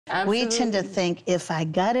We tend to think if I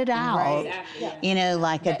gut it out, you know,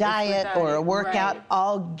 like a diet or a workout,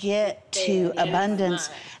 I'll get to abundance.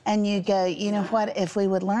 And you go, you know what, if we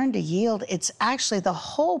would learn to yield, it's actually the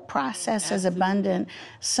whole process is abundant.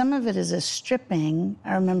 Some of it is a stripping.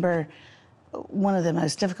 I remember one of the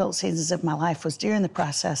most difficult seasons of my life was during the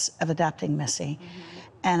process of adopting Missy.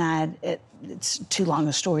 And it's too long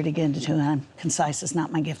a story to get into, and I'm concise is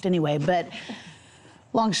not my gift anyway, but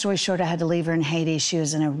long story short, I had to leave her in Haiti. She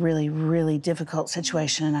was in a really, really difficult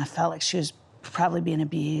situation, and I felt like she was probably being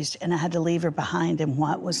abused, and I had to leave her behind in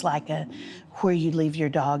what was like where you leave your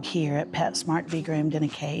dog here at PetSmart to be groomed in a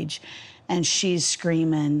cage. And she's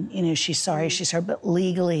screaming, you know, she's sorry, but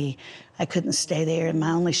legally, I couldn't stay there, and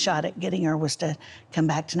my only shot at getting her was to come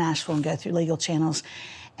back to Nashville and go through legal channels.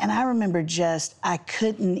 And I remember I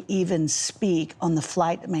couldn't even speak on the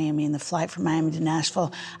flight to Miami and the flight from Miami to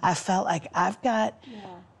Nashville. I felt like I've got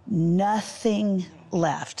nothing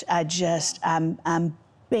left. I'm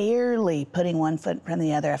barely putting one foot in front of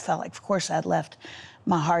the other. I felt like, of course, I'd left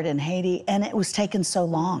my heart in Haiti, and it was taking so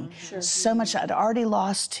long. So much. I'd already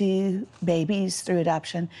lost 2 babies through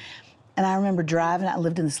adoption. And I remember driving. I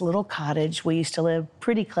lived in this little cottage. We used to live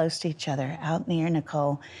pretty close to each other out near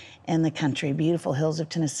Nicole in the country, beautiful hills of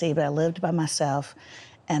Tennessee, but I lived by myself,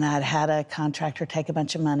 and I'd had a contractor take a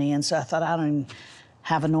bunch of money, and so I thought, I don't even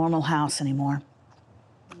have a normal house anymore.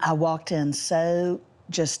 I walked in so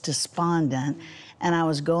just despondent, and I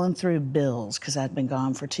was going through bills because I'd been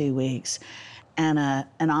gone for 2 weeks, and an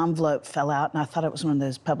envelope fell out, and I thought it was one of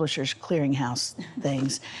those publishers' clearinghouse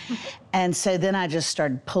things. And so then I just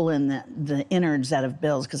started pulling the innards out of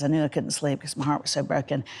bills because I knew I couldn't sleep because my heart was so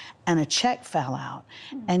broken. And a check fell out.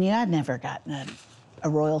 And, you know, I'd never gotten a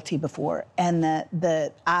royalty before. And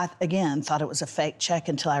I, again, thought it was a fake check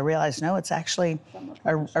until I realized, no, it's actually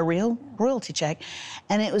a real royalty check.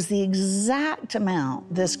 And it was the exact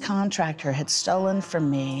amount this contractor had stolen from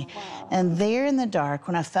me. And there in the dark,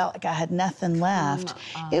 when I felt like I had nothing left,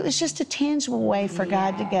 it was just a tangible way for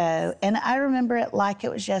God to go. And I remember it like it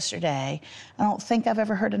was yesterday. I don't think I've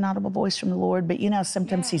ever heard an audible voice from the Lord, but you know,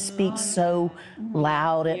 sometimes he speaks so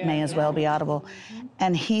loud it may as well be audible.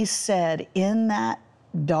 And he said, in that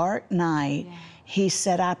dark night, he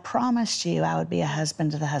said, I promised you I would be a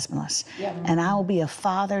husband to the husbandless. And I will be a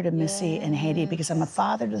father to Missy and Haiti because I'm a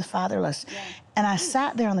father to the fatherless. And I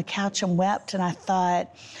sat there on the couch and wept, and I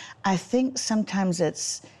thought, I think sometimes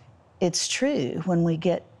it's true when we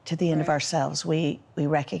get to the end of ourselves. We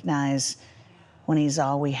recognize when he's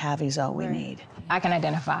all we have, he's all we need. I can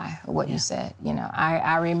identify what you said. You know,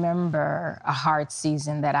 I remember a hard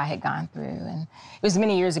season that I had gone through, and it was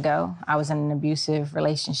many years ago. I was in an abusive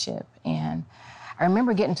relationship, and I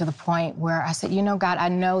remember getting to the point where I said, you know, God, I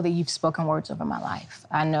know that you've spoken words over my life.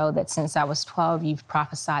 I know that since I was 12, you've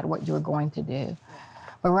prophesied what you were going to do.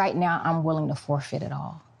 But right now, I'm willing to forfeit it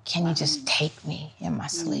all. Can you just take me in my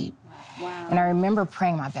sleep? And I remember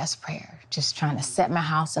praying my best prayer, just trying to set my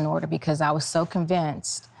house in order because I was so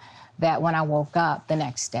convinced that when I woke up the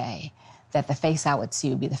next day, that the face I would see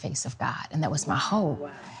would be the face of God. And that was my hope.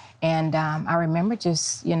 And I remember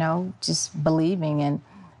just, you know, just believing.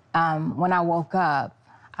 And when I woke up,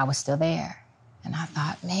 I was still there. And I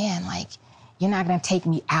thought, man, like, you're not gonna take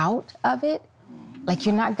me out of it? Like,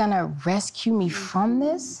 you're not gonna rescue me from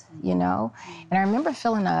this, you know? And I remember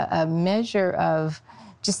feeling a measure of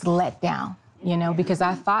just let down, you know, because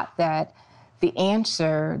I thought that the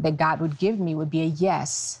answer that God would give me would be a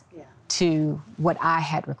yes to what I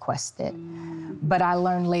had requested. But I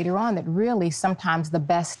learned later on that really sometimes the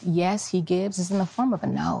best yes he gives is in the form of a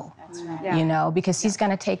no. That's right. You know, because he's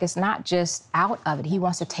gonna take us not just out of it, he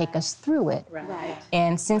wants to take us through it.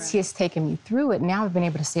 And since he has taken me through it, now I've been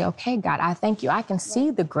able to say, okay, God, I thank you. I can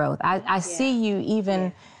see the growth. I see you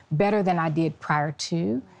even better than I did prior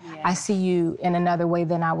to. I see you in another way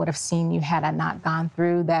than I would have seen you had I not gone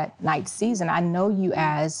through that night season. I know you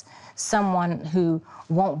as someone who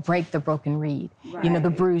won't break the broken reed, you know, the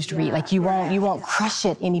bruised reed. Like you won't crush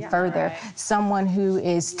it any further. Someone who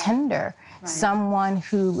is tender, someone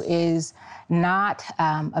who is not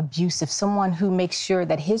abusive, someone who makes sure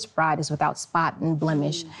that his bride is without spot and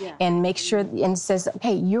blemish, and makes sure and says,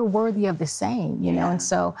 okay, you're worthy of the same, you know. And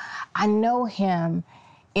so I know him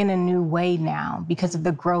in a new way now because of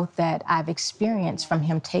the growth that I've experienced from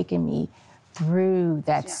him taking me through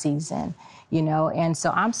that season, you know. And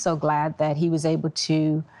so I'm so glad that he was able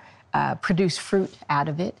to produce fruit out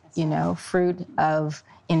of it, you know, fruit of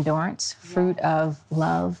endurance, fruit of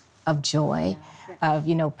love, of joy, of,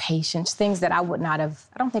 you know, patience, things that I would not have,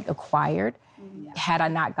 I don't think, acquired had I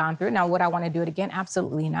not gone through it. Now, would I want to do it again?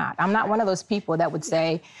 Absolutely not. I'm not one of those people that would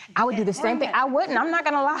say, I would do the same thing. I wouldn't. I'm not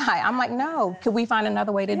going to lie. I'm like, no, could we find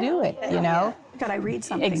another way to do it, you know? Could I read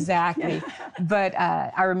something? Exactly. But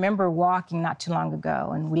I remember walking not too long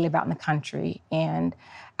ago, and we live out in the country, and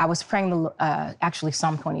I was praying actually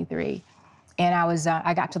Psalm 23. And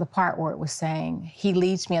I got to the part where it was saying, he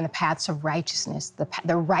leads me in the paths of righteousness,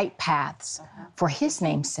 the right paths for his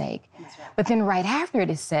name's sake. But then right after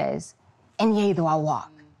it says, and yea, though I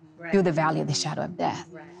walk through the valley of the shadow of death.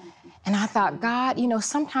 And I thought, God, you know,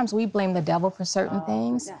 sometimes we blame the devil for certain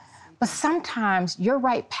things, but sometimes your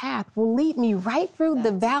right path will lead me right through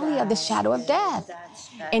the valley of the shadow of death.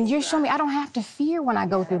 And you're showing me I don't have to fear when I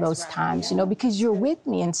go through those times, you know, because you're with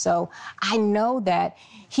me. And so I know that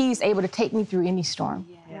he's able to take me through any storm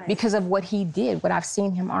because of what he did, what I've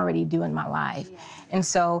seen him already do in my life. And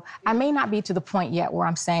so I may not be to the point yet where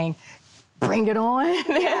I'm saying, bring it on.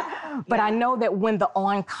 But I know that when the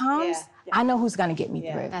on comes, I know who's going to get me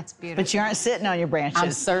through. That's beautiful. But you aren't sitting on your branches.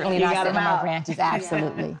 I'm certainly not sitting on my branches,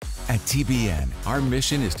 absolutely. At TBN, our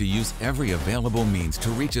mission is to use every available means to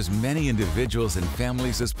reach as many individuals and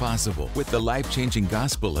families as possible with the life-changing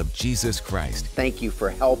gospel of Jesus Christ. Thank you for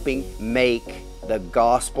helping make the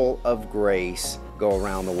gospel of grace go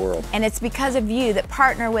around the world. And it's because of you that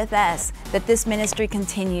partner with us that this ministry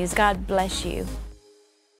continues. God bless you.